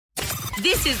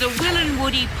This is a Will and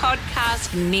Woody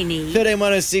podcast mini.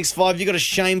 131065, you got a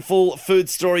shameful food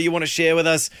story you want to share with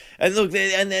us. And look,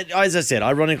 as I said,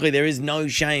 ironically, there is no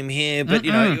shame here, but,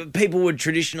 you know, people would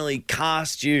traditionally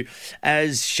cast you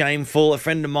as shameful. A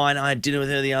friend of mine, I had dinner with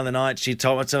her the other night.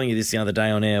 I was telling you this the other day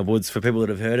on air, Woods, for people that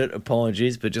have heard it,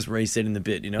 apologies, but just resetting the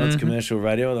bit. You know, it's commercial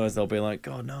radio, otherwise they'll be like,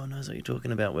 God, no one knows what you're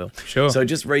talking about, Will. Sure. So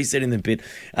just resetting the bit.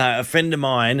 A friend of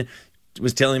mine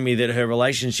was telling me that her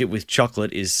relationship with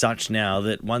chocolate is such now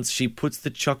that once she puts the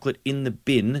chocolate in the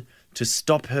bin, to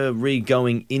stop her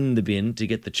re-going in the bin to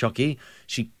get the chocky,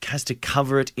 she has to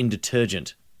cover it in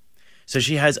detergent. So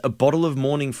she has a bottle of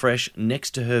Morning Fresh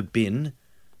next to her bin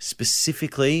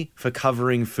specifically for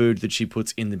covering food that she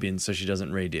puts in the bin so she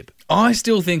doesn't re-dip. I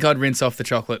still think I'd rinse off the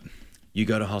chocolate. You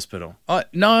go to hospital.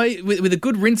 No, with a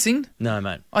good rinsing, No,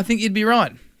 mate. I think you'd be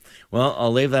right. Well,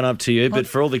 I'll leave that up to you. But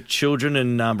for all the children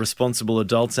and responsible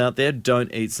adults out there,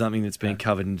 don't eat something that's been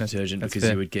covered in detergent because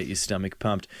fair. you would get your stomach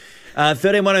pumped.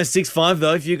 131065,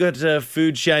 though, if you've got a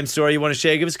food shame story you want to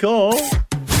share, give us a call.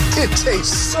 It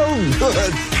tastes so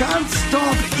good. Can't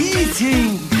stop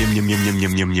eating. Yum, yum, yum, yum,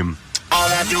 yum, yum, yum. All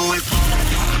I do is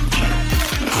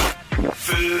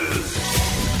food.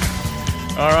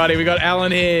 Alrighty, we got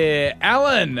Alan here.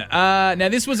 Alan, now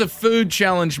this was a food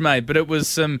challenge, mate, but it was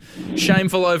some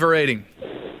shameful overeating.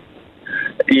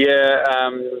 Yeah,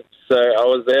 so I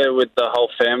was there with the whole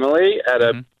family at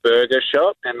a burger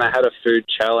shop, and they had a food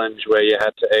challenge where you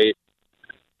had to eat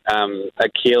a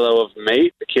kilo of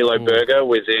meat, a kilo burger,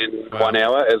 within 1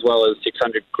 hour, as well as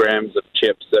 600 grams of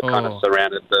chips that kind of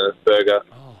surrounded the burger.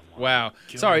 Wow.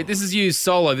 Sorry, this is you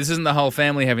solo. This isn't the whole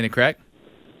family having a crack.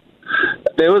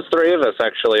 There was 3 of us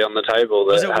actually on the table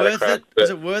that Was it had a worth crack. it? Was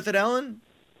it worth it, Alan?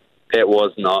 It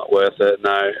was not worth it,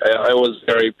 no. It was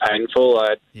very painful.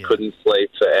 I couldn't sleep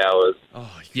for hours.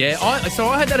 Yeah, so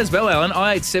I had that as well, Alan.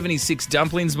 I ate 76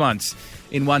 dumplings once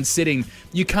in one sitting.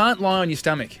 You can't lie on your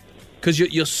stomach because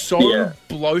you're so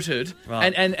bloated.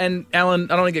 Right. And Alan,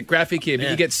 I don't want to get graphic here, but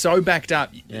you get so backed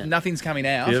up, nothing's coming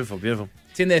out. Beautiful, beautiful.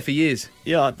 It's in there for years.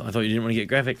 Yeah, I thought you didn't want to get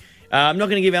graphic. I'm not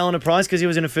going to give Alan a prize because he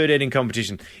was in a food eating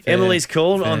competition. Emily's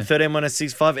called on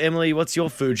 131065. Emily, what's your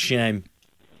food shame?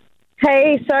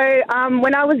 Hey, so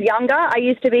when I was younger, I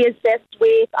used to be obsessed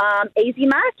with Easy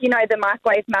Mac, you know, the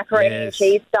microwave macaroni and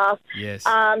cheese stuff,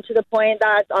 to the point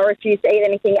that I refused to eat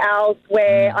anything else,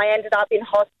 where I ended up in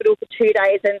hospital for 2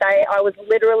 days and I was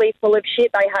literally full of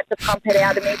shit. They had to pump it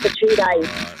out of me for 2 days.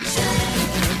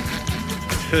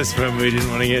 Just when we didn't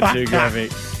want to get too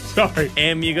graphic. Sorry.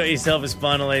 Em, you got yourself a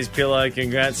Spinalese pillow.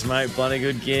 Congrats, mate. Bloody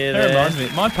good gear there. That reminds me,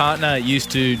 my partner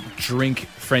used to drink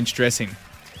French dressing.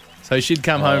 So she'd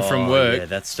come home from work. Yeah,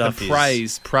 that stuff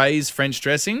praise French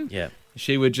dressing. Yeah.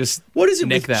 She would just What is it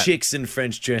neck with that. chicks and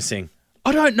French dressing?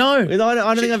 I don't know. I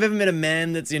don't think I've ever met a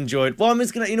man that's enjoyed... Well, I'm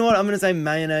just going to... You know what? I'm going to say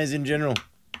mayonnaise in general.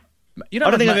 I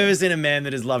don't think I've ever seen a man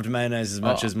that has loved mayonnaise as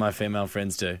much as my female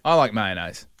friends do. I like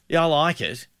mayonnaise. Yeah, I like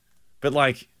it. But,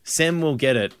 like, Sam will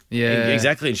get it. Yeah.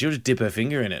 Exactly. And she'll just dip her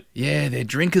finger in it. Yeah, they're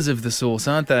drinkers of the sauce,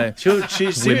 aren't they?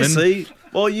 She seriously...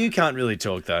 Well, you can't really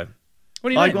talk, though. What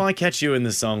do you mean? I catch you in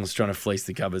the songs trying to fleece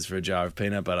the cupboards for a jar of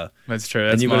peanut butter. That's true.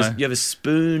 And you have a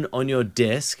spoon on your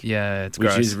desk. Yeah, it's which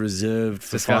gross. is reserved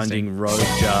for Disgusting. finding rogue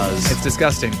jars. It's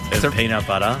disgusting. Of peanut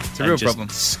butter. It's a real problem.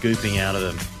 Scooping out of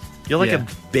them. You're like a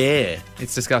bear.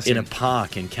 It's disgusting. In a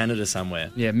park in Canada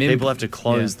somewhere. Yeah, people have to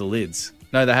close the lids.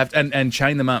 No, they have to, and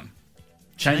chain them up.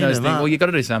 Chain those things. Well, you got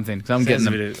to do something because I'm getting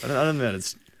them. I don't know.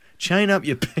 It's chain up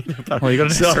your peanut butter. Well, you got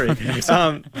to. Sorry,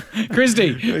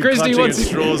 Christy,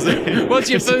 what's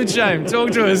your food shame?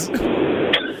 Talk to us.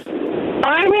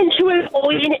 I'm into an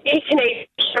all-you-can-eat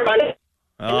restaurant.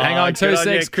 Hang on, 2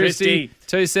 secs, Christy.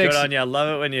 2 secs. Good on you.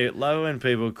 Love it when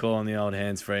people call on the old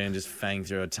hands free and just fang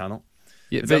through a tunnel.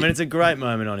 Yeah, it's a great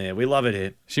moment on here. We love it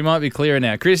here. She might be clearer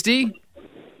now. Christy?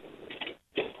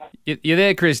 You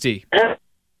there, Christy?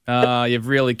 You've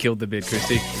really killed the bid,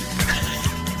 Christy.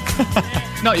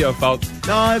 Not your fault.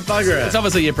 No, bugger it. It's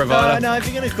obviously your provider. No, if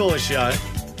you're going to call a show,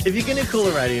 if you're going to call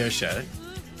a radio show,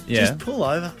 just pull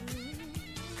over.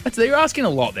 You're asking a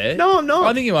lot there. No, I'm not.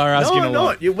 I think you are asking a lot. No,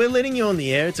 I'm not. We're letting you on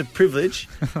the air. It's a privilege.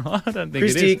 I don't think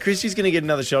it is. Christy's going to get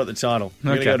another shot at the title. We're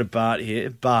going to go to Bart here.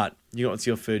 Bart, what's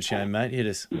your food shame, mate? Hit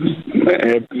us.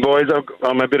 Boys,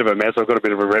 I'm a bit of a mess. I've got a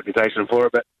bit of a reputation for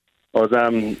it, but I was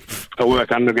at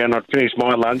work underground. I'd finished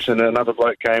my lunch and another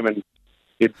bloke came and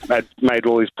he'd made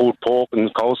all his pulled pork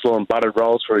and coleslaw and buttered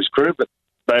rolls for his crew, but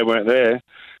they weren't there.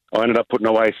 I ended up putting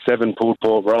away 7 pulled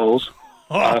pork rolls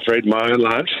after eating my own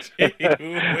lunch.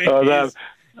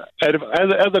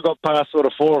 And as I got past sort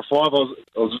of 4 or 5,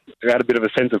 I had a bit of a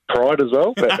sense of pride as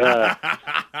well. But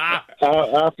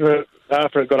after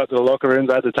it got up to the locker rooms,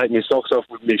 I had to take my socks off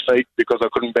with my feet because I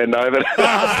couldn't bend over.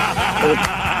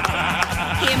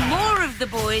 Hear more of the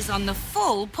boys on the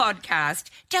full podcast.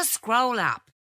 Just scroll up.